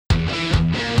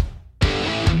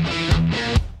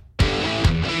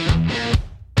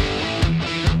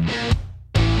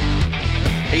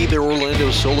there, Orlando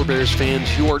Solar Bears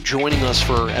fans. You are joining us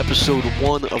for episode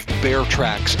 1 of Bear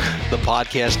Tracks, the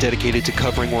podcast dedicated to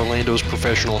covering Orlando's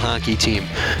professional hockey team.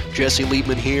 Jesse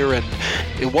Liebman here, and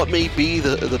in what may be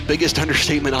the biggest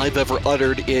understatement I've ever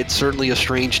uttered, it's certainly a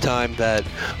strange time that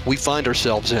we find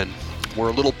ourselves in. We're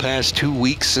a little past 2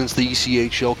 weeks since the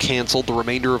ECHL canceled the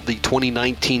remainder of the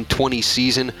 2019-20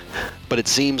 season, but it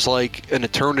seems like an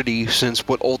eternity since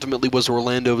what ultimately was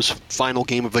Orlando's final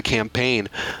game of the campaign,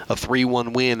 a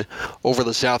 3-1 win over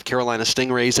the South Carolina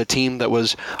Stingrays, a team that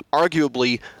was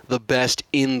arguably the best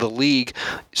in the league,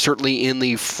 certainly in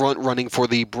the front running for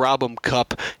the Brabham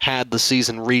Cup had the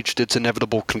season reached its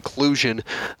inevitable conclusion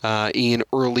in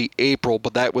early April,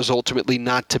 but that was ultimately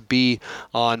not to be.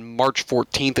 On March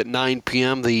 14th at 9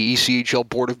 p.m., the ECHL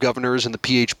Board of Governors and the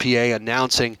PHPA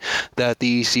announcing that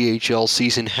the ECHL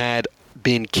season had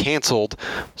been canceled.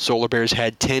 Solar Bears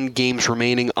had 10 games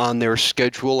remaining on their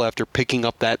schedule after picking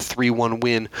up that 3-1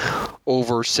 win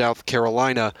over South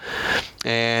Carolina,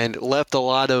 and left a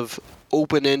lot of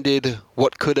open-ended,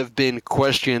 what could have been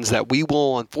questions that we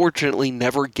will unfortunately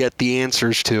never get the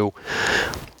answers to.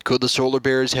 Could the Solar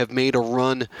Bears have made a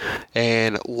run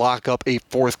and lock up a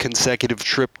fourth consecutive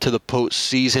trip to the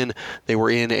postseason? They were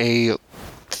in a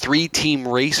 3-team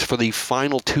race for the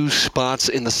final 2 spots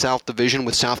in the South Division,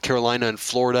 with South Carolina and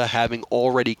Florida having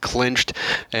already clinched,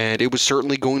 and it was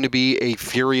certainly going to be a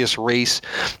furious race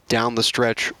down the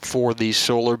stretch for the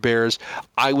Solar Bears.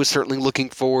 I was certainly looking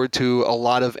forward to a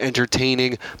lot of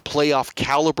entertaining playoff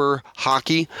caliber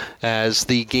hockey, as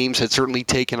the games had certainly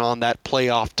taken on that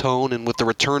playoff tone, and with the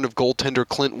return of goaltender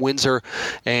Clint Windsor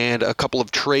and a couple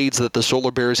of trades that the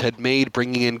Solar Bears had made,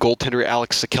 bringing in goaltender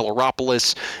Alex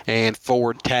Sakelaropoulos and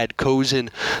forward Tad Kozin,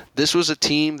 this was a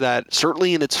team that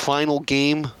certainly in its final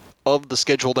game of the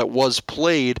schedule that was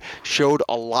played showed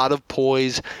a lot of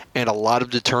poise and a lot of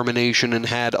determination, and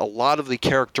had a lot of the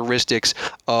characteristics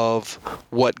of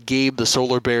what gave the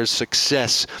Solar Bears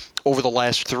success over the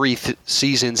last 3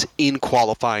 seasons in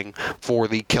qualifying for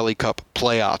the Kelly Cup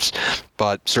playoffs.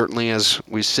 But certainly, as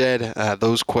we said,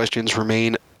 those questions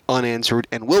remain unanswered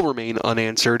and will remain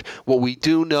unanswered. What we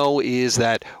do know is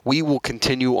that we will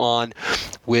continue on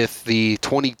with the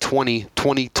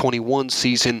 2020-2021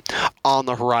 season on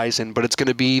the horizon, but it's going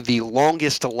to be the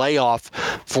longest layoff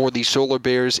for the Solar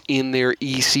Bears in their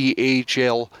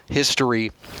ECHL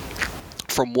history,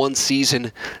 from one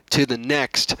season to the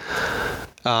next,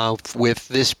 with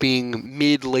this being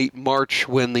mid-late March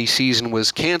when the season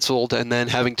was canceled, and then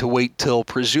having to wait till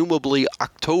presumably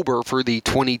October for the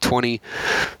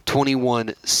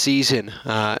 2020-21 season.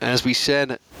 As we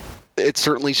said, it's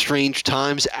certainly strange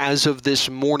times. As of this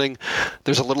morning,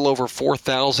 there's a little over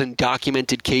 4,000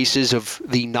 documented cases of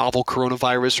the novel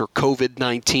coronavirus, or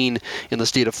COVID-19, in the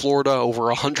state of Florida, over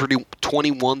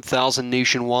 121,000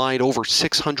 nationwide, over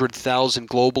 600,000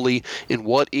 globally, in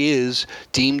what is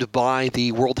deemed by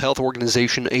the World Health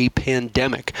Organization a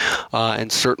pandemic.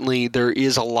 And certainly there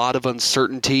is a lot of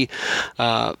uncertainty.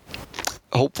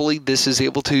 Hopefully this is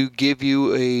able to give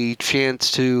you a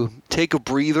chance to take a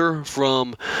breather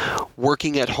from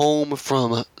working at home,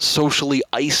 from socially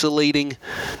isolating,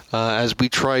 as we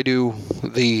try to,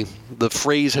 the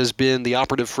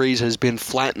operative phrase has been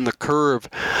flatten the curve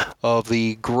of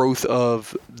the growth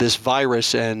of this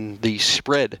virus and the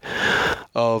spread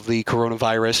of the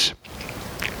coronavirus.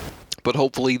 But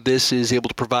hopefully this is able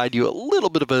to provide you a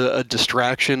little bit of a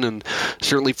distraction, and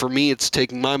certainly for me it's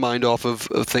taking my mind off of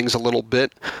things a little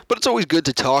bit. But it's always good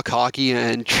to talk hockey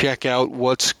and check out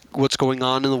what's going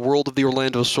on in the world of the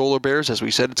Orlando Solar Bears. As we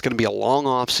said, it's going to be a long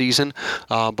off season,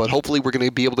 but hopefully we're going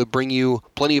to be able to bring you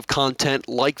plenty of content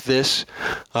like this,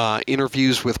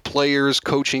 interviews with players,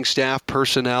 coaching staff,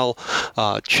 personnel,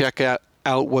 check out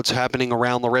what's happening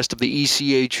around the rest of the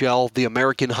ECHL, the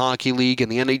American Hockey League,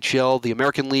 and the NHL. The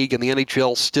American League and the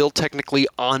NHL still technically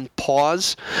on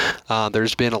pause.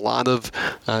 There's been a lot of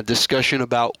discussion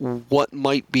about what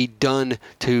might be done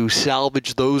to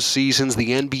salvage those seasons.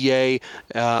 The NBA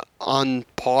on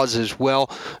pause as well.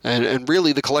 And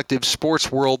really the collective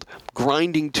sports world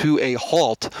grinding to a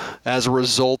halt as a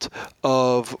result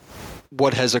of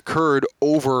what has occurred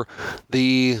over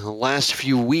the last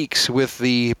few weeks with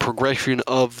the progression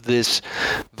of this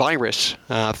virus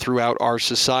throughout our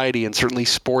society, and certainly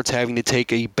sports having to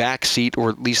take a backseat, or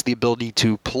at least the ability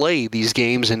to play these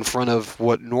games in front of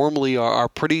what normally are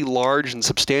pretty large and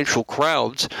substantial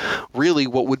crowds, really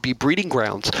what would be breeding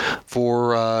grounds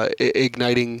for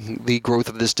igniting the growth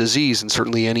of this disease. And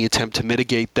certainly any attempt to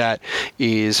mitigate that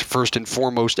is first and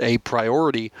foremost a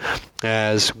priority.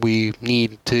 as we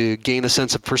need to gain a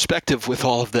sense of perspective with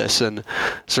all of this. And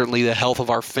certainly the health of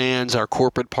our fans, our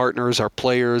corporate partners, our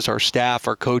players, our staff,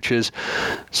 our coaches,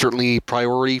 certainly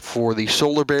priority for the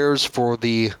Solar Bears, for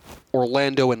the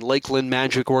Orlando and Lakeland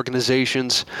Magic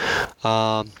organizations.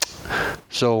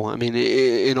 So, I mean,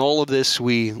 in all of this,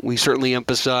 we certainly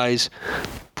emphasize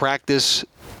practice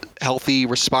healthy,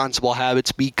 responsible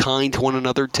habits, be kind to one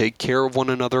another, take care of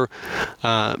one another,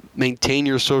 maintain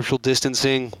your social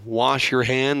distancing, wash your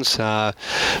hands,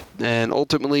 and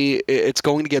ultimately it's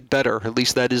going to get better. At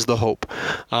least that is the hope.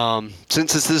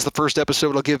 Since this is the first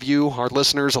episode, I'll give you, our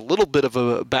listeners, a little bit of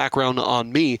a background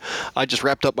on me. I just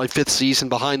wrapped up my 5th season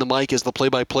behind the mic as the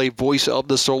play-by-play voice of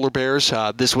the Solar Bears.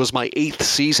 This was my 8th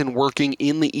season working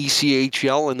in the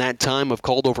ECHL. In that time, I've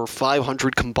called over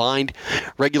 500 combined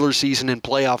regular season and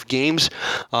playoff games,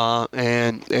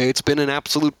 and it's been an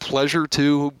absolute pleasure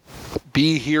to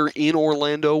be here in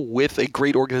Orlando with a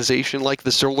great organization like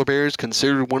the Solar Bears,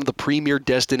 considered one of the premier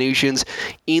destinations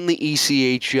in the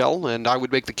ECHL, and I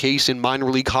would make the case in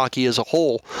minor league hockey as a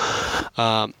whole.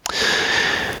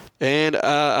 And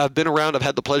I've been around. I've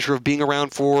had the pleasure of being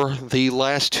around for the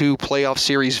last 2 playoff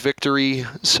series victories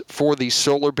for the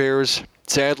Solar Bears.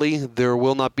 Sadly, there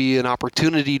will not be an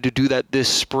opportunity to do that this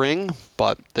spring,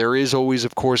 but there is always,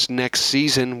 of course, next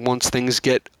season once things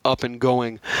get up and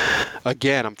going.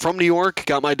 Again, I'm from New York,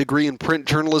 got my degree in print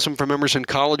journalism from Emerson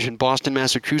College in Boston,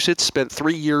 Massachusetts, spent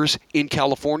 3 years in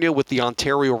California with the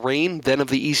Ontario Reign, then of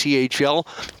the ECHL,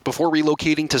 before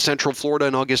relocating to Central Florida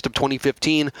in August of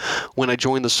 2015 when I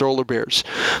joined the Solar Bears.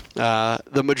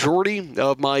 The majority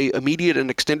of my immediate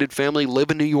and extended family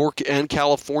live in New York and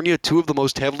California, 2 of the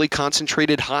most heavily concentrated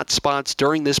hotspots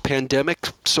during this pandemic.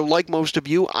 So like most of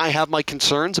you, I have my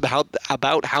concerns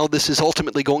about how this is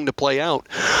ultimately going to play out.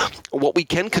 What we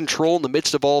can control in the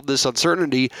midst of all of this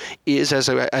uncertainty is, as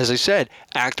I said,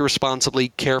 act responsibly,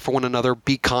 care for one another,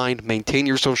 be kind, maintain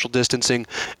your social distancing,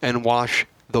 and wash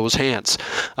those hands.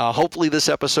 Hopefully this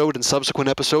episode and subsequent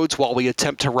episodes, while we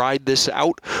attempt to ride this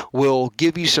out, will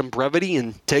give you some brevity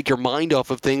and take your mind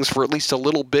off of things for at least a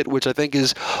little bit, which I think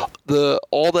is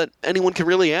all that anyone can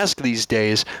really ask these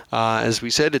days. As we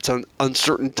said, it's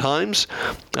uncertain times,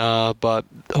 but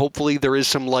hopefully there is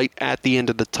some light at the end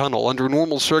of the tunnel. Under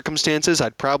normal circumstances,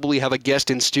 I'd probably have a guest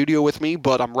in studio with me,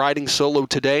 but I'm riding solo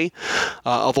today,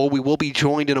 although we will be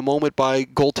joined in a moment by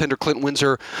goaltender Clint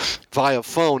Windsor via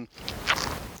phone.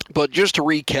 But just to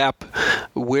recap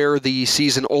where the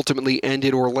season ultimately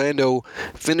ended, Orlando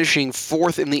finishing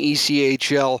 4th in the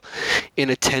ECHL in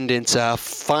attendance,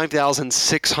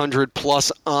 5,600 plus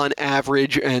on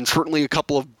average, and certainly a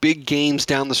couple of big games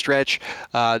down the stretch.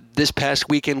 This past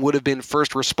weekend would have been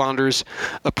First Responders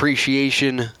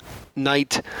Appreciation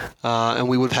Night, and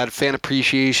we would have had Fan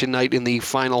Appreciation Night in the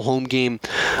final home game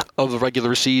of the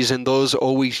regular season. Those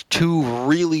always 2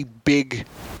 really big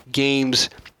games,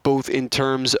 both in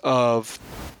terms of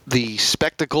the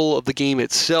spectacle of the game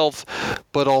itself,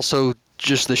 but also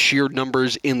just the sheer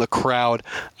numbers in the crowd,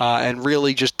 and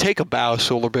really just take a bow,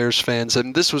 Solar Bears fans.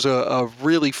 And this was a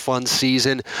really fun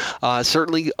season.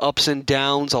 Certainly ups and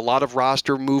downs, a lot of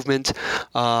roster movement,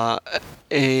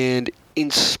 and in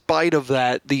spite of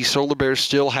that, the Solar Bears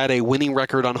still had a winning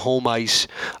record on home ice.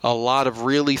 A lot of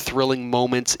really thrilling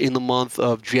moments in the month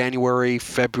of January,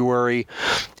 February,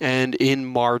 and in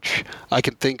March. I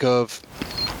can think of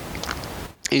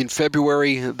in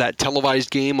February, that televised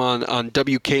game on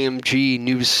WKMG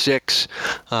News 6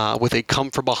 with a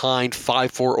come-from-behind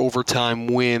 5-4 overtime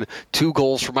win. 2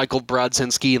 goals for Michael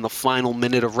Brodzinski in the final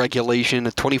minute of regulation,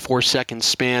 a 24-second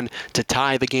span to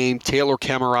tie the game. Taylor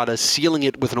Camerata sealing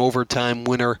it with an overtime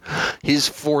winner. His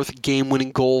 4th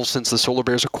game-winning goal since the Solar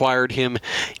Bears acquired him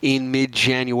in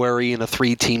mid-January in a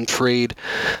 3-team trade.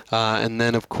 And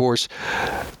then, of course,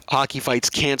 Hockey Fights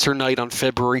Cancer Night on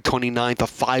February 29th, a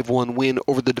 5-1 win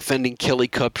over the defending Kelly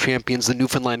Cup champions, the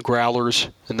Newfoundland Growlers,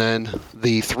 and then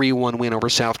the 3-1 win over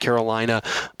South Carolina.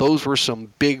 Those were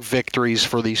some big victories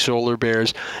for the Solar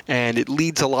Bears, and it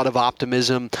leads a lot of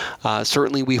optimism.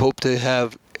 Certainly we hope to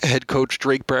have head coach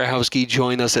Drake Berehowski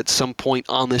join us at some point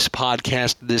on this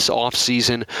podcast this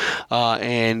offseason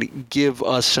and give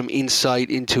us some insight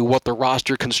into what the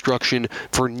roster construction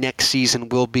for next season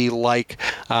will be like.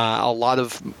 A lot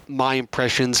of my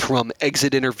impressions from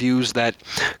exit interviews that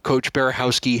Coach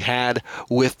Berehowski had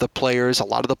with the players. A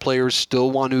lot of the players still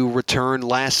want to return.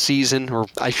 Last season, or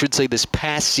I should say this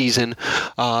past season,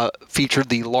 featured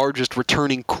the largest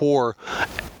returning core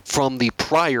from the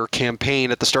prior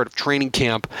campaign at the start of training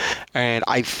camp, and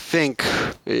I think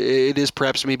it is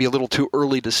perhaps maybe a little too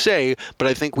early to say, but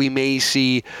I think we may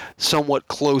see somewhat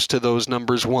close to those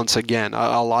numbers once again.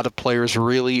 A lot of players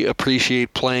really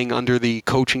appreciate playing under the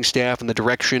coaching staff and the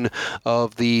direction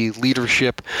of the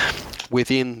leadership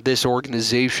within this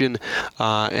organization,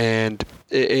 and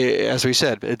as we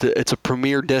said, it's a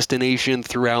premier destination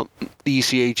throughout the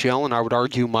ECHL, and I would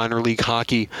argue minor league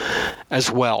hockey as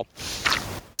well.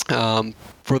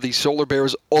 For the Solar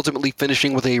Bears, ultimately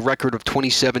finishing with a record of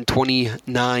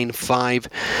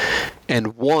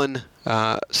 27-29-5-1.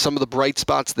 Some of the bright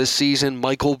spots this season: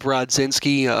 Michael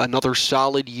Brodzinski, another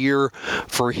solid year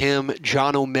for him.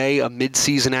 John O'May, a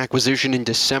mid-season acquisition in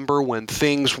December when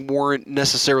things weren't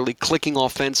necessarily clicking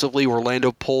offensively.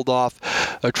 Orlando pulled off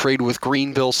a trade with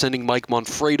Greenville, sending Mike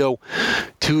Monfredo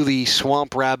to the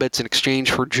Swamp Rabbits in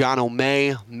exchange for John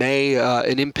O'May.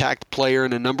 An impact player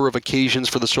in a number of occasions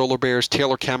for the Solar Bears.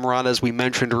 Taylor Camarada, as we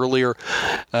mentioned earlier,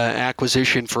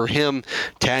 acquisition for him.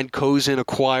 Tad Kozin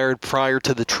acquired prior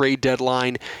to the trade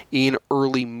deadline in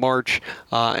early March,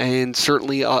 and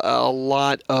certainly a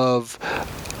lot of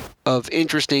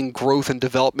interesting growth and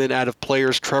development out of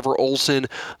players. Trevor Olson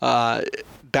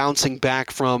bouncing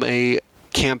back from a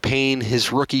campaign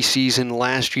his rookie season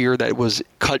last year that was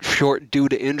cut short due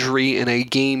to injury in a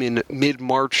game in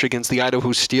mid-March against the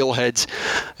Idaho Steelheads,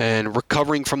 and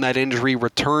recovering from that injury,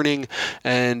 returning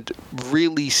and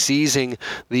really seizing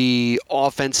the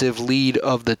offensive lead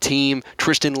of the team.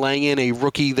 Tristan Langen, a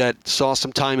rookie that saw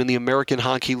some time in the American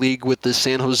Hockey League with the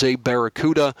San Jose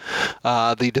Barracuda.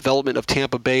 The development of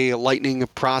Tampa Bay Lightning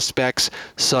prospects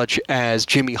such as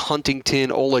Jimmy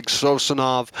Huntington, Oleg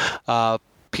Sosunov,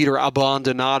 Peter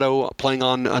Abbandonato playing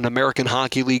on an American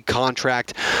Hockey League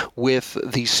contract with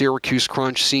the Syracuse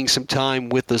Crunch, seeing some time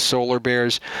with the Solar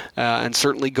Bears, and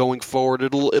certainly going forward,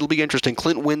 it'll be interesting.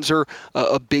 Clint Windsor,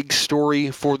 a big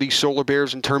story for the Solar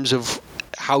Bears in terms of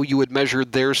how you would measure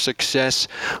their success,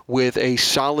 with a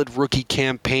solid rookie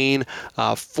campaign,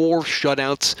 4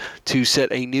 shutouts to set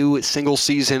a new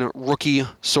single-season rookie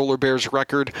Solar Bears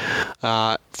record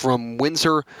from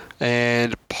Windsor,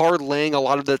 and parlaying a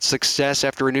lot of that success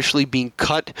after initially being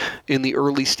cut in the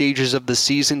early stages of the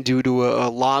season due to a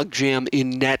logjam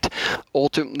in net,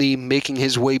 ultimately making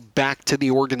his way back to the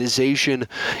organization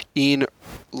in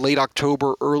late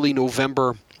October, early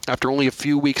November, after only a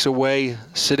few weeks away,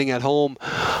 sitting at home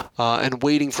and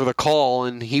waiting for the call,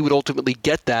 and he would ultimately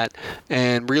get that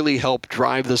and really help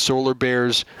drive the Solar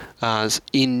Bears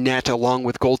in net, along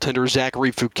with goaltender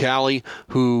Zachary Fucale,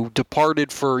 who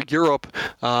departed for Europe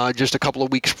just a couple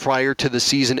of weeks prior to the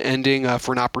season ending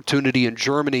for an opportunity in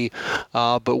Germany,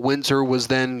 but Windsor was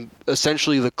then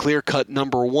essentially the clear-cut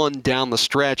number one down the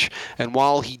stretch, and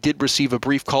while he did receive a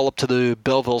brief call-up to the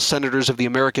Belleville Senators of the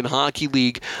American Hockey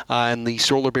League, and the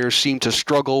Solar Bears seemed to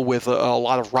struggle with a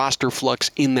lot of roster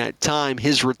flux in that time,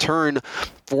 his return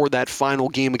for that final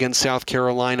game against South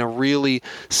Carolina really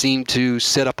seemed to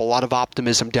set up a lot of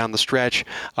optimism down the stretch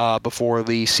before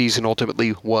the season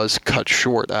ultimately was cut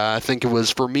short. I think it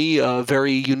was, for me, a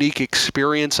very unique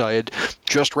experience. I had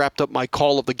just wrapped up my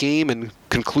call of the game and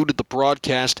concluded the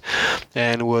broadcast,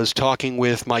 and was talking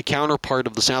with my counterpart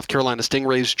of the South Carolina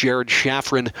Stingrays, Jared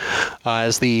Shafrin,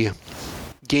 as the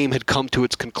game had come to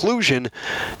its conclusion,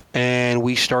 and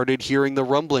we started hearing the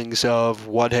rumblings of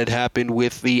what had happened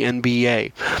with the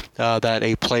NBA, that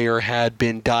a player had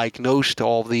been diagnosed.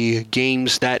 All the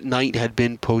games that night had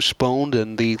been postponed,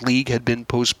 and the league had been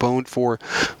postponed for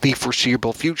the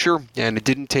foreseeable future, and it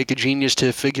didn't take a genius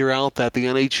to figure out that the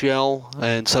NHL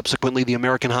and subsequently the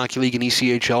American Hockey League and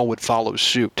ECHL would follow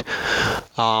suit.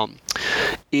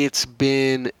 It's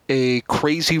been a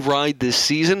crazy ride this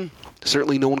season.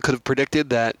 Certainly no one could have predicted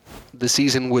that the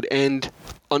season would end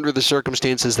under the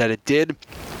circumstances that it did,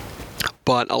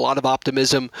 but a lot of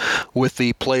optimism with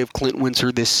the play of Clint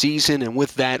Windsor this season, and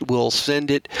with that, we'll send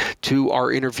it to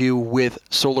our interview with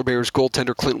Solar Bears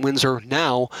goaltender Clint Windsor,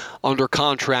 now under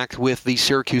contract with the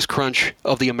Syracuse Crunch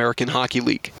of the American Hockey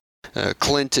League.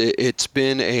 Clint, it's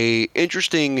been an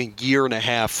interesting year and a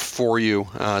half for you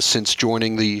since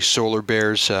joining the Solar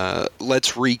Bears.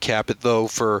 Let's recap it, though,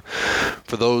 for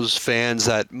those fans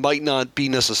that might not be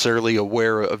necessarily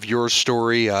aware of your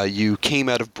story. You came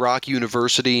out of Brock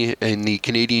University in the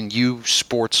Canadian U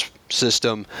Sports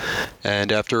system,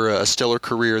 and after a stellar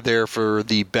career there for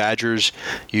the Badgers,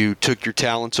 you took your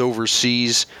talents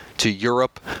overseas to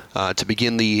Europe to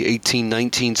begin the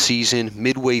 18-19 season.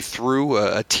 Midway through,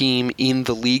 a team in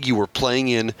the league you were playing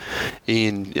in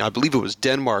I believe it was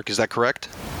Denmark. Is that correct?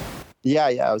 Yeah,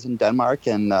 I was in Denmark,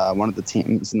 and one of the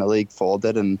teams in the league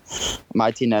folded, and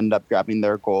my team ended up grabbing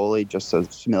their goalie just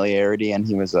as familiarity, and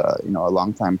he was a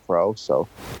longtime pro, so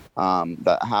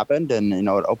that happened, and it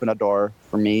opened a door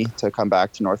for me to come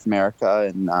back to North America,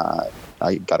 and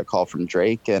I got a call from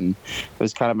Drake, and it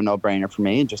was kind of a no-brainer for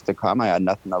me just to come. I had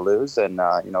nothing to lose, and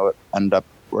it ended up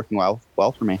working well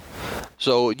for me.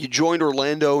 So you joined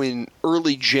Orlando in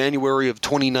early January of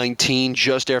 2019,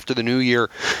 just after the new year,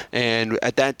 and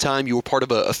at that time you were part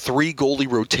of a three-goalie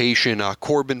rotation,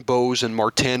 Corbin Bose and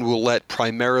Martin Ouellette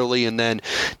primarily, and then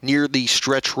near the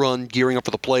stretch run, gearing up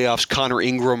for the playoffs, Connor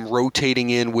Ingram rotating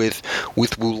in with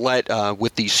Ouellette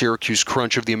with the Syracuse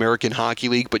Crunch of the American Hockey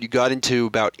League, but you got into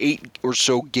about 8 or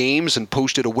so games and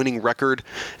posted a winning record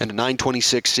and a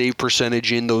 .926 save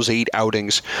percentage in those 8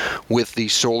 outings with the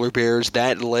Solar Bears.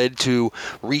 That led to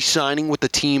re-signing with the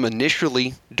team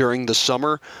initially during the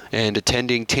summer and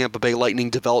attending Tampa Bay Lightning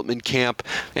development camp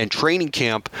and training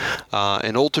camp,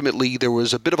 and ultimately there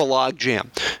was a bit of a log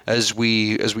jam as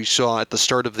we saw at the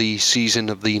start of the season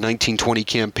of the 1920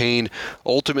 campaign.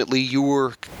 Ultimately, you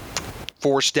were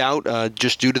forced out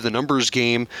just due to the numbers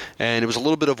game, and it was a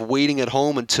little bit of waiting at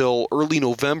home until early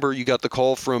November. You got the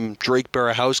call from Drake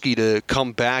Barahowski to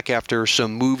come back after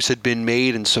some moves had been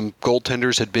made and some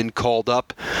goaltenders had been called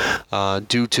up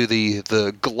due to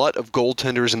the glut of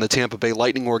goaltenders in the Tampa Bay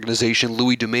Lightning organization.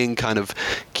 Louis Domingue kind of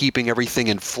keeping everything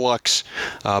in flux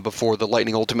before the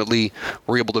Lightning ultimately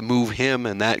were able to move him,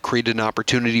 and that created an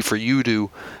opportunity for you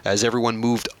to, as everyone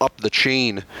moved up the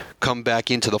chain, come back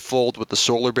into the fold with the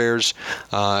Solar Bears.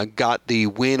 Got the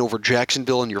win over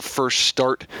Jacksonville in your first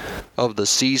start of the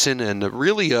season, and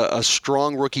really a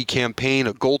strong rookie campaign,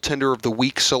 a goaltender of the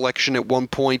week selection at one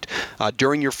point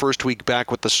during your first week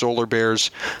back with the Solar Bears,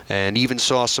 and even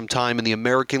saw some time in the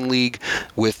American League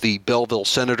with the Belleville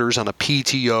Senators on a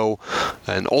PTO,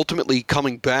 and ultimately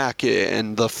coming back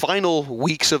in the final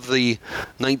weeks of the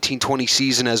 1920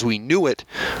 season as we knew it.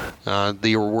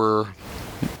 There were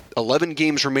 11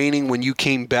 games remaining when you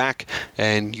came back,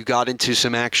 and you got into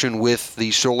some action with the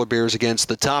Solar Bears against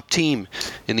the top team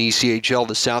in the ECHL,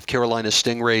 the South Carolina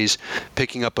Stingrays,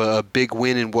 picking up a big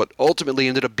win in what ultimately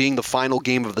ended up being the final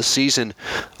game of the season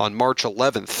on March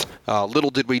 11th. Little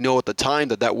did we know at the time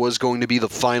that was going to be the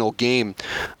final game,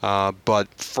 but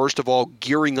first of all,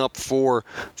 gearing up for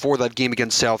that game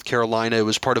against South Carolina, it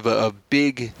was part of a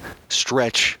big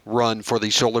stretch run for the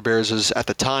Solar Bears, as at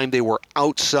the time they were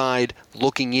outside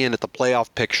looking in at the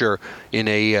playoff picture in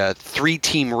a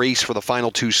 3-team race for the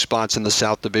final 2 spots in the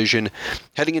South Division.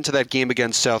 Heading into that game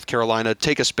against South Carolina,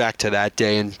 take us back to that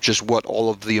day and just what all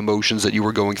of the emotions that you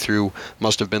were going through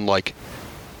must have been like.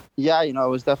 Yeah, it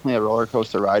was definitely a roller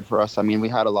coaster ride for us. I mean, we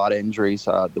had a lot of injuries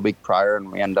the week prior,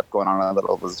 and we ended up going on a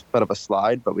bit of a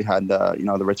slide, but we had the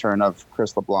return of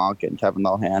Chris LeBlanc and Kevin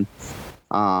Lohan.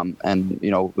 And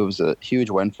it was a huge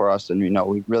win for us, and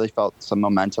we really felt some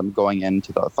momentum going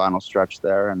into the final stretch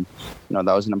there, and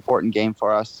that was an important game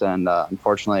for us, and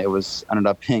unfortunately it ended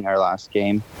up being our last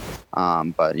game,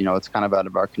 but it's kind of out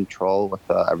of our control with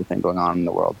everything going on in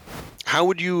the world. How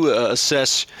would you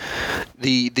assess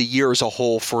the year as a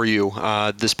whole for you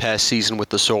this past season with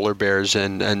the Solar Bears,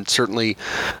 and certainly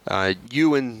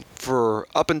you and for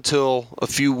up until a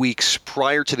few weeks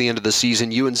prior to the end of the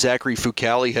season, you and Zachary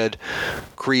Fucale had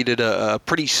created a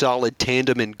pretty solid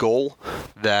tandem in goal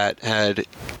that had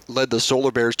led the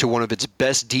Solar Bears to one of its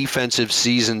best defensive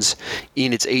seasons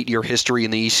in its 8-year history in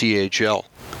the ECHL.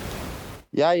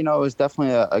 Yeah, it was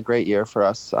definitely a great year for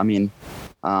us. I mean,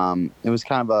 it was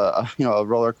kind of a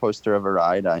roller coaster of a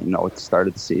ride. At the start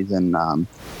of the season,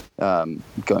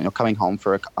 coming home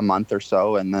for a month or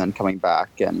so, and then coming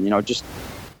back, and just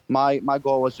my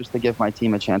goal was just to give my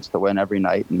team a chance to win every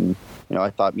night. And I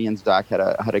thought me and Zach had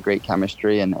a great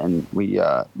chemistry, and we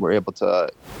were able to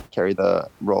carry the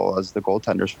role as the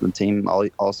goaltenders for the team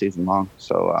all season long.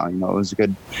 So it was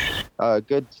a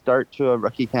good start to a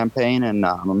rookie campaign, and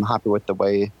I'm happy with the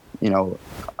way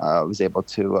I was able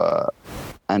to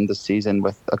end the season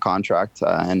with a contract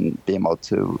and be able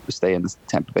to stay in the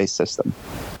Tampa Bay system.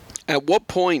 At what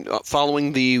point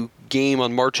following the game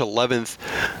on March 11th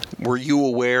were you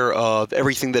aware of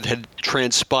everything that had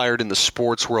transpired in the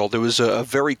sports world? There was a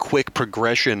very quick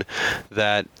progression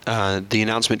that the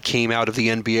announcement came out of the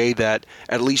NBA that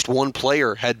at least one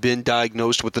player had been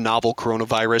diagnosed with the novel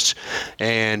coronavirus,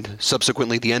 and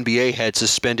subsequently the NBA had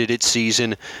suspended its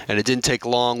season, and it didn't take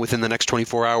long within the next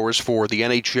 24 hours for the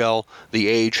NHL, the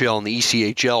AHL, and the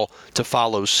ECHL to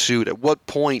follow suit. At what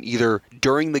point, either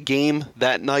during the game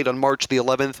that night on March the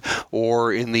 11th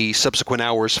or in the subsequent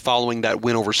hours following that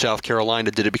win over South Carolina,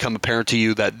 did it become apparent to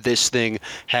you that this thing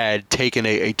had taken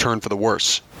a turn for the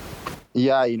worse?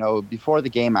 Yeah, before the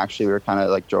game, actually, we were kind of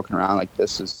like joking around, like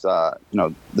this is,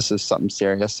 this is something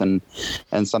serious and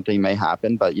something may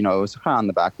happen. But it was kind of on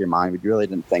the back of your mind. We really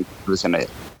didn't think it was going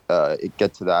to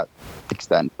get to that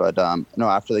extent. But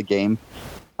after the game,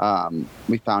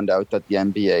 we found out that the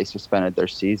NBA suspended their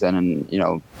season,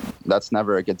 and that's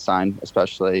never a good sign,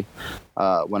 especially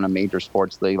when a major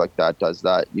sports league like that does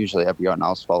that. Usually everyone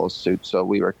else follows suit. So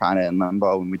we were kind of in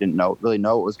limbo, and we didn't really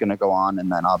know what was going to go on.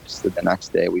 And then obviously the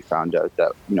next day we found out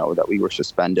that that we were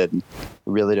suspended, and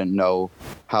we really didn't know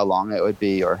how long it would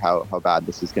be or how bad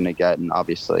this is going to get. And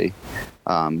obviously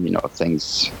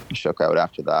things shook out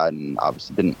after that, and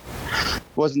obviously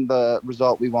wasn't the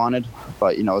result we wanted,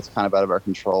 but it's kind of out of our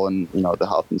control, and the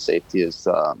health and safety is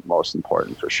most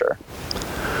important for sure.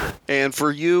 And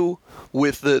for you,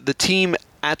 with the team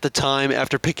at the time,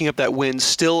 after picking up that win,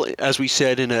 still, as we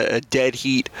said, in a dead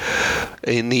heat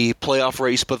in the playoff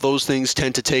race, but those things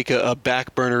tend to take a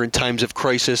back burner in times of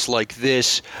crisis like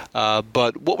this.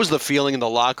 But what was the feeling in the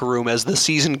locker room as the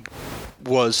season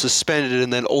was suspended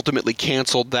and then ultimately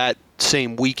canceled that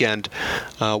same weekend?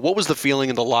 What was the feeling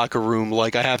in the locker room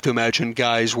like? I have to imagine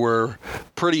guys were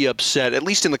pretty upset, at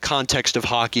least in the context of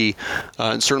hockey,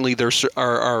 and certainly there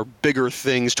are bigger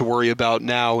things to worry about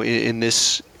now in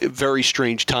this very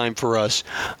strange time for us.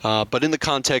 But in the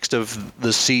context of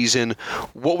the season,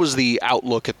 what was the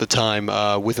outlook at the time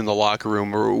within the locker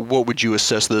room, or what would you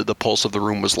assess the pulse of the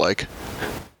room was like?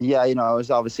 Yeah, it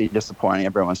was obviously disappointing.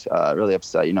 Everyone was really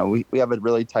upset. We have a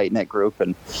really tight-knit group,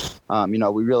 and,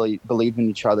 we really believed in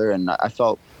each other. And I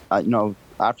felt,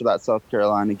 after that South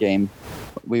Carolina game,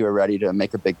 we were ready to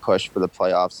make a big push for the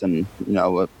playoffs. And,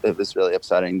 it was really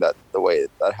upsetting that the way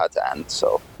that had to end.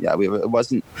 So, yeah, it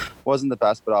wasn't the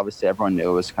best, but obviously everyone knew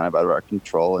it was kind of out of our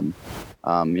control. And,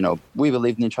 we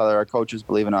believed in each other. Our coaches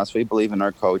believe in us. We believe in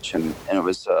our coach. And it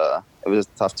was a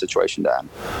tough situation to end.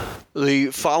 The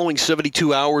following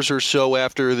 72 hours or so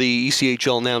after the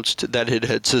ECHL announced that it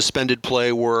had suspended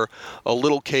play were a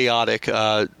little chaotic,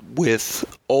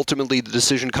 with ultimately the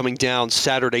decision coming down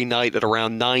Saturday night at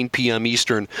around 9 p.m.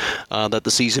 Eastern that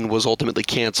the season was ultimately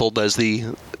canceled, as the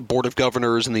Board of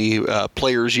Governors and the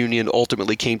Players Union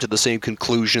ultimately came to the same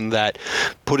conclusion that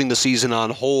putting the season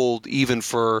on hold, even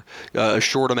for a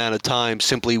short amount of time,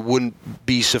 simply wouldn't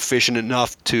be sufficient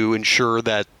enough to ensure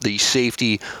that the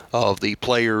safety of the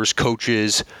players,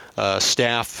 coaches,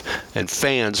 staff, and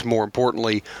fans, more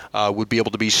importantly, would be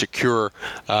able to be secure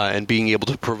and being able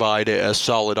to provide a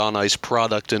solid on-ice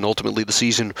product. And ultimately the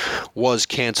season was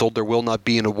canceled. There will not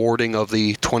be an awarding of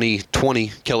the 2020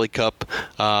 Kelly Cup.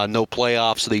 No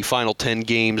playoffs. The final 10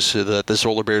 games that the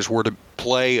Solar Bears were to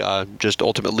play just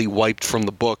ultimately wiped from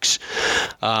the books.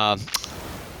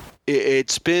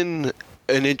 It's been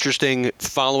an interesting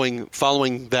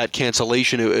following that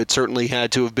cancellation. It certainly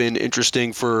had to have been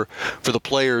interesting for the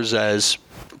players, as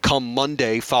come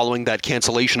Monday following that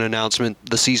cancellation announcement,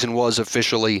 the season was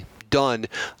officially done.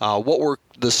 What were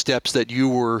the steps that you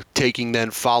were taking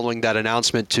then following that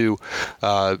announcement to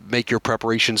make your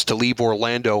preparations to leave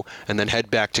Orlando and then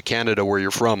head back to Canada, where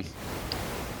you're from?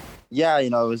 Yeah,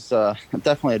 it was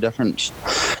definitely a different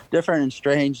and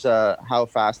strange how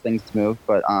fast things move.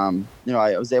 But,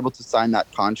 I was able to sign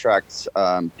that contract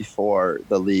before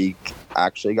the league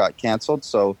actually got canceled.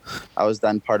 So I was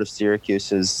then part of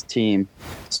Syracuse's team.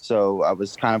 So I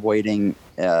was kind of waiting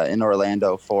in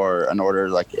Orlando for an order,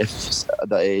 like if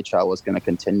the AHL was going to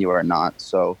continue or not.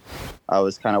 So I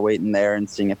was kind of waiting there and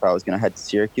seeing if I was going to head to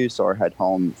Syracuse or head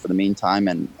home for the meantime.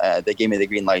 And they gave me the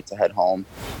green light to head home.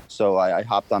 So I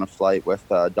hopped on a flight with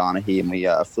Donaghy, and we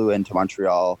flew into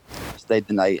Montreal, stayed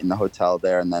the night in the hotel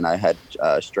there, and then I head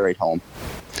straight home.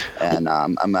 And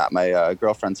I'm at my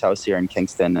girlfriend's house here in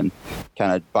Kingston and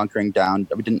kind of bunkering down.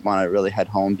 We didn't want to really head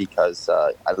home because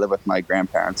I live with my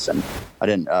grandparents, and I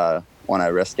didn't want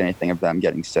to risk anything of them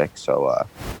getting sick. So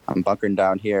I'm bunkering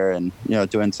down here and,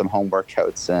 doing some home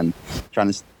workouts and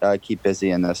trying to keep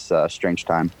busy in this strange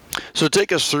time. So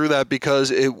take us through that,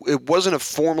 because it wasn't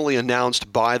formally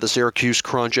announced by the Syracuse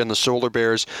Crunch and the Solar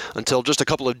Bears until just a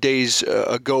couple of days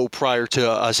ago, prior to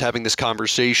us having this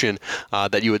conversation,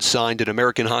 that you had signed an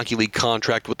American Hockey League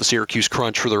contract with the Syracuse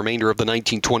Crunch for the remainder of the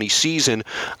 1920 season,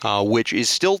 which is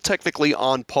still technically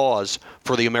on pause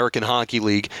for the American Hockey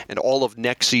League and all of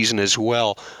next season as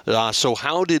well. So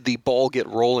how did the ball get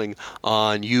rolling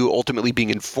on you ultimately being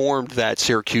informed that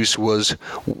Syracuse was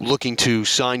looking to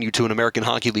sign you to an American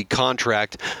Hockey League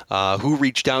contract? Who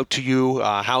reached out to you?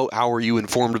 How were you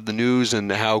informed of the news,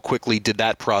 and how quickly did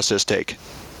that process take?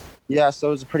 Yeah, so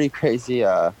it was a pretty crazy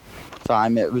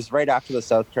time. It was right after the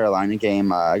South Carolina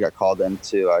game. I got called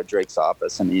into Drake's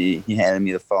office, and he handed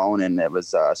me the phone, and it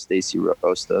was Stacy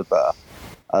Rostov,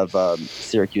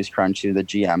 Syracuse Crunch, who's the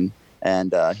GM.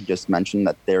 And he just mentioned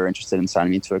that they were interested in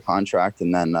signing me to a contract.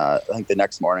 And then I think the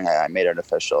next morning I made it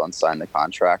official and signed the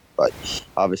contract. But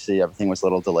obviously everything was a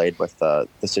little delayed with the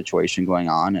situation going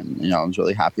on. And, I was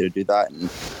really happy to do that.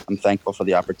 And I'm thankful for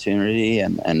the opportunity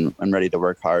and I'm ready to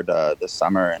work hard this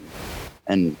summer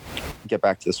and get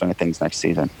back to the swing of things next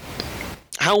season.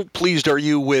 How pleased are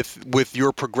you with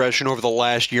your progression over the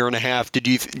last year and a half?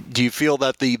 Do you feel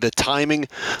that the timing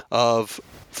of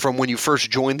from when you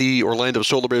first joined the Orlando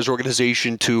Solar Bears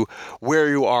organization to where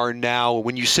you are now,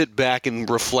 when you sit back and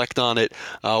reflect on it,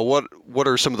 what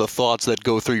are some of the thoughts that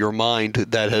go through your mind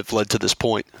that have led to this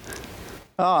point?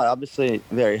 Oh, obviously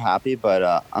very happy,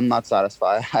 but I'm not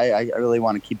satisfied. I really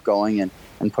want to keep going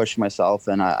and push myself,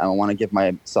 and I want to give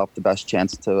myself the best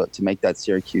chance to make that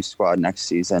Syracuse squad next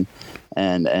season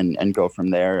and go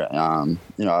from there.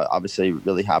 Obviously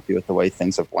really happy with the way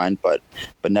things have went, but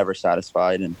never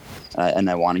satisfied, and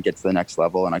I want to get to the next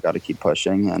level, and I got to keep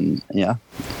pushing, and yeah.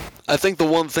 I think the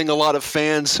one thing a lot of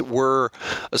fans were,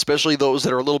 especially those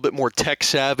that are a little bit more tech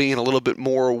savvy and a little bit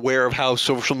more aware of how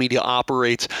social media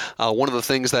operates, one of the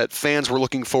things that fans were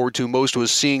looking forward to most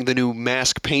was seeing the new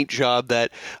mask paint job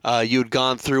that you had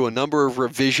gone through a number of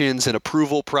revisions and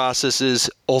approval processes,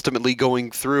 ultimately going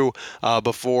through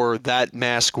before that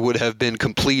mask would have been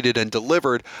completed and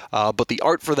delivered. But the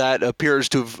art for that appears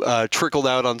to have trickled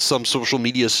out on some social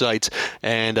media sites,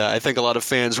 and I think a lot of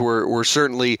fans were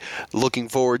certainly looking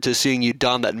forward to seeing you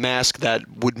don that mask that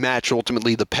would match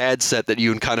ultimately the pad set that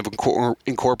you kind of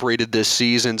incorporated this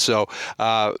season. So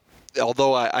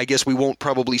although I guess we won't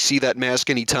probably see that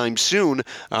mask anytime soon,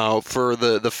 for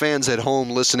the fans at home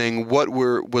listening, what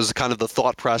was kind of the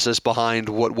thought process behind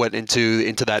what went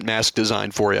into that mask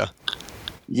design for you?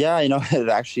 Yeah, it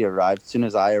actually arrived. As soon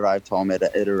as I arrived home,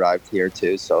 it arrived here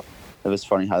too. So it was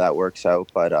funny how that works out.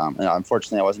 But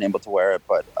unfortunately, I wasn't able to wear it.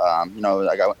 But, I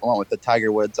went with the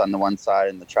Tiger Woods on the one side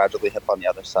and the Tragically Hip on the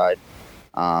other side.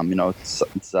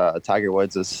 Tiger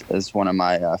Woods is one of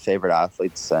my favorite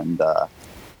athletes.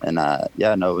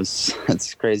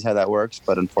 It's crazy how that works.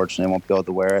 But unfortunately, I won't be able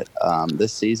to wear it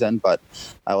this season. But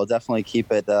I will definitely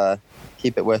keep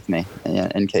it with me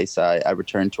in case I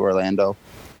return to Orlando.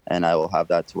 And I will have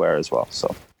that to wear as well.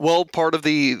 So, well, part of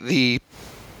the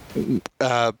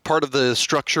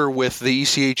structure with the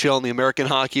ECHL and the American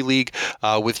Hockey League,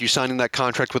 with you signing that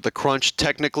contract with the Crunch,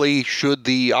 technically, should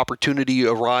the opportunity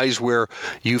arise where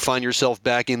you find yourself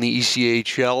back in the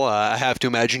ECHL, I have to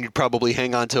imagine you'd probably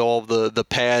hang on to all of the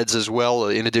pads as well,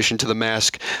 in addition to the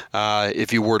mask,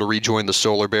 if you were to rejoin the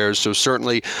Solar Bears. So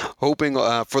certainly hoping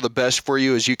for the best for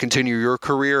you as you continue your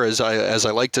career. As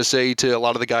I like to say to a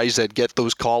lot of the guys that get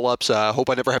those call-ups, hope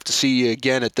I never have to see you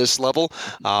again at this level,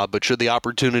 but should the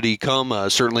opportunity come,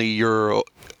 certainly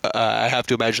I have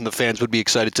to imagine the fans would be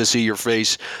excited to see your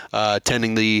face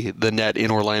tending the net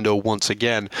in Orlando once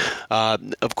again.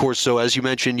 Of course, so as you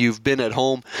mentioned, you've been at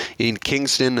home in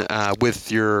Kingston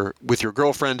with your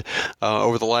girlfriend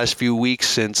over the last few weeks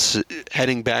since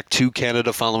heading back to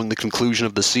Canada following the conclusion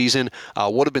of the season.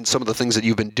 What have been some of the things that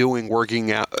you've been doing,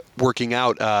 working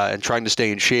out and trying to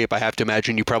stay in shape? I have to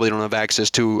imagine you probably don't have access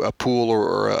to a pool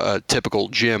or a typical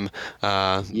gym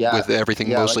with everything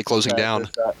mostly closing down.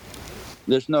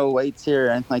 There's no weights here or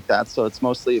anything like that, so it's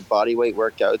mostly body weight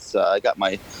workouts. I got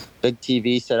my big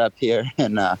TV set up here,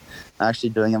 and I'm actually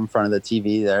doing them in front of the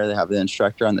TV there. They have the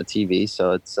instructor on the TV,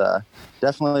 so it's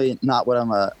definitely not what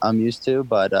I'm used to,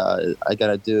 but I got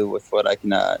to do with what I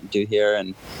can do here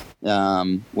and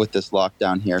with this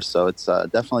lockdown here. So it's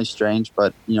definitely strange,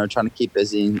 but, trying to keep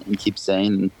busy and keep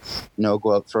sane and,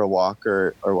 go out for a walk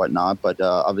or whatnot. But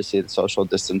obviously the social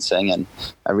distancing and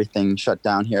everything shut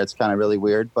down here. It's kind of really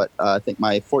weird, but I think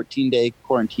my 14-day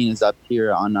quarantine is up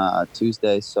here on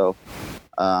Tuesday. So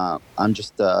I'm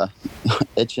just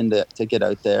itching to get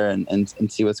out there and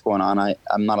see what's going on.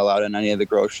 I'm not allowed in any of the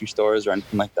grocery stores or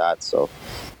anything like that. So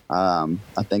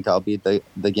I think I'll be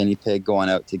the guinea pig going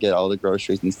out to get all the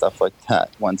groceries and stuff like that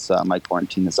once my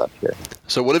quarantine is up here.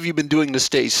 So what have you been doing to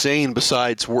stay sane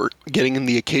besides getting in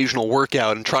the occasional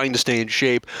workout and trying to stay in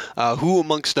shape? Who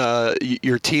amongst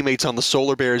your teammates on the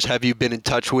Solar Bears have you been in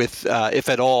touch with, if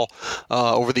at all,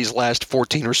 over these last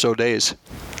 14 or so days?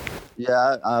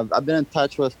 Yeah, I've been in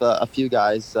touch with a few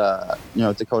guys,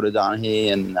 Dakota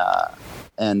Donahue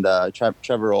and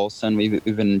Trevor Olson. We've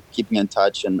been keeping in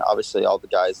touch, and obviously all the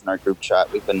guys in our group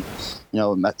chat. We've been,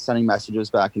 sending messages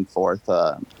back and forth,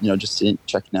 just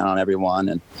checking in on everyone.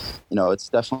 And, it's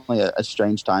definitely a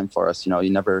strange time for us. You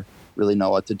never really know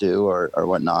what to do or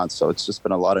whatnot. So it's just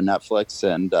been a lot of Netflix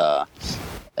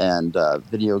and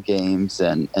video games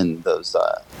and those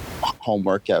home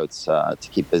workouts to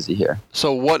keep busy here.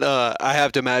 So what I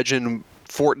have to imagine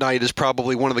Fortnite is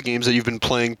probably one of the games that you've been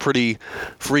playing pretty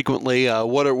frequently.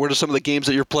 What are some of the games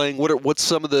that you're playing? What's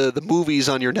some of the movies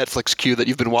on your Netflix queue that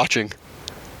you've been watching?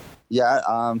 Yeah,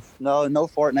 no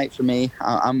Fortnite for me.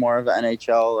 I'm more of an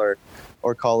NHL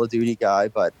or Call of Duty guy,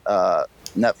 but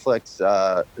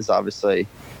Netflix is obviously,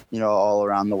 all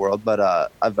around the world.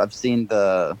 But I've seen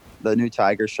the new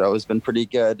Tiger show has been pretty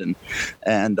good,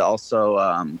 and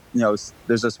also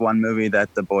there's this one movie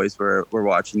that the boys were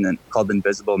watching called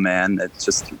Invisible Man. It's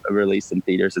just released in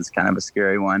theaters. It's kind of a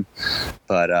scary one,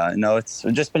 but it's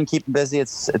just been keeping busy.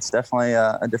 It's definitely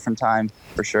a different time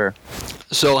for sure.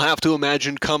 So I have to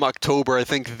imagine come October, I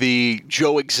think the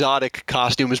Joe Exotic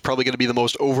costume is probably going to be the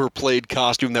most overplayed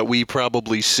costume that we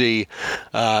probably see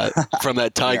from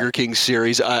that Tiger King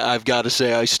series. I've got to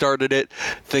say, I started it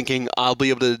thinking I'll be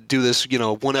able to do this,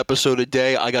 one episode a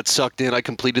day. I got sucked in. I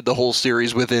completed the whole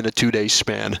series within a 2-day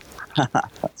span.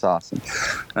 That's awesome.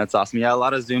 Yeah, a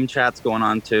lot of Zoom chats going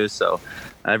on too. So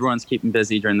everyone's keeping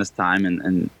busy during this time,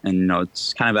 and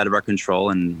it's kind of out of our control.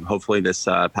 And hopefully this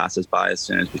passes by as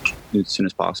soon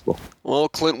as possible. Well,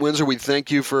 Clint Windsor, we thank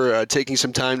you for taking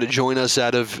some time to join us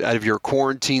out of your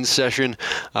quarantine session.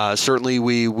 Certainly,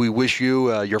 we wish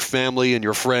you, your family, and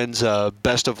your friends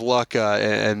best of luck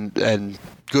and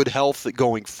good health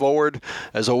going forward.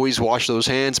 As always, wash those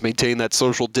hands, maintain that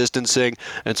social distancing,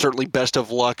 and certainly best of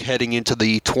luck heading into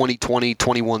the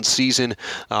 2020-21 season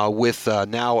with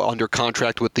now under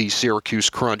contract with the Syracuse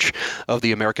Crunch of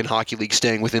the American Hockey League,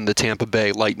 staying within the Tampa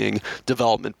Bay Lightning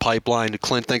development pipeline.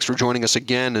 Clint, thanks for joining us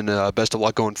again, and best of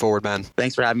luck going forward, man.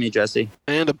 Thanks for having me, Jesse.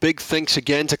 And a big thanks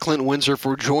again to Clint Windsor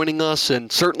for joining us, and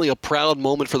certainly a proud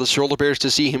moment for the Solar Bears to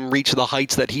see him reach the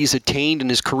heights that he's attained in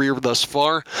his career thus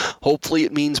far. Hopefully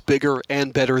it means bigger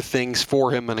and better things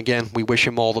for him, and again, we wish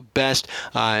him all the best,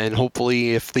 and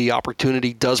hopefully if the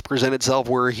opportunity does present itself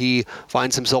where he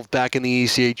finds himself back in the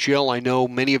ECHL, I know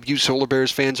many of you Solar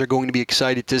Bears fans are going to be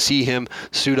excited to see him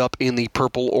suit up in the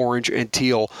purple, orange, and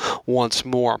teal once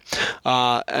more.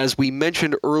 As we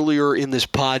mentioned earlier in this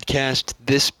podcast,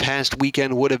 this past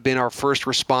weekend would have been our First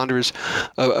Responders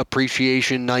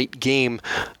Appreciation Night game,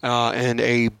 and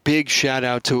a big shout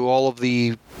out to all of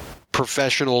the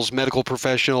professionals, medical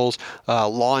professionals,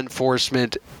 law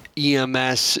enforcement,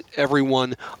 EMS,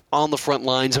 everyone on the front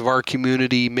lines of our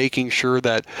community, making sure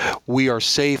that we are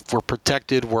safe, we're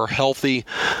protected, we're healthy.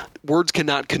 Words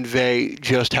cannot convey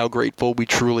just how grateful we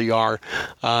truly are.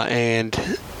 And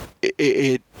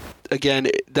again,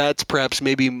 that's perhaps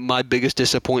maybe my biggest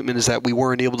disappointment, is that we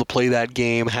weren't able to play that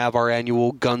game, have our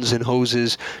annual Guns and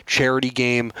Hoses charity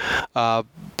game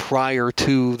prior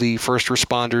to the First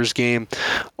Responders game.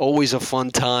 Always a fun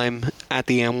time at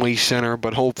the Amway Center,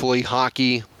 but hopefully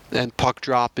hockey and puck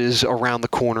drop is around the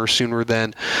corner sooner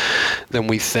than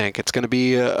we think. It's going to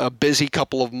be a busy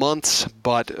couple of months,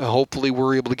 but hopefully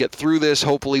we're able to get through this.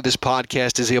 Hopefully this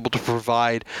podcast is able to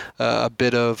provide a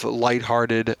bit of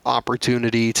lighthearted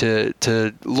opportunity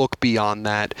to look beyond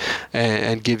that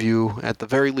and give you, at the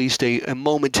very least, a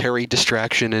momentary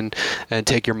distraction and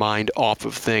take your mind off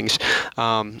of things.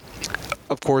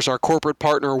 Of course, our corporate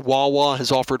partner, Wawa,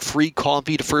 has offered free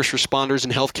coffee to first responders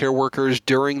and healthcare workers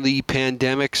during the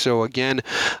pandemic. So again,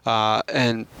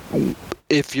 and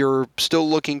if you're still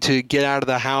looking to get out of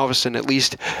the house and at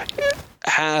least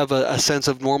have a sense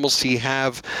of normalcy,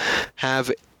 have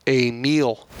a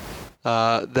meal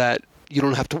that you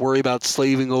don't have to worry about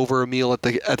slaving over a meal at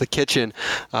the kitchen.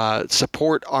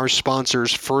 Support our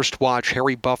sponsors: First Watch,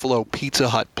 Harry Buffalo, Pizza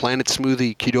Hut, Planet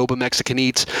Smoothie, Qdoba Mexican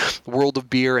Eats, World of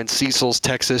Beer, and Cecil's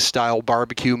Texas Style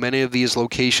Barbecue. Many of these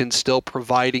locations still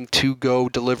providing to-go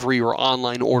delivery or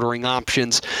online ordering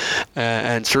options,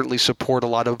 and certainly support a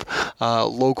lot of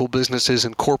local businesses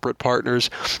and corporate partners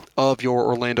of your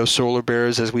Orlando Solar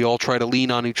Bears as we all try to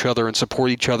lean on each other and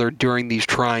support each other during these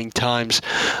trying times.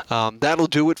 That'll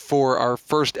do it for our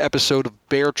first episode of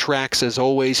Bear Tracks. As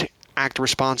always, act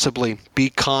responsibly,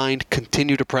 be kind,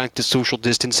 continue to practice social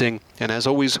distancing, and as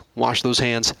always, wash those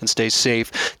hands and stay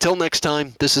safe. Till next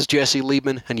time, this is Jesse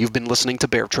Liebman, and you've been listening to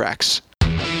Bear Tracks.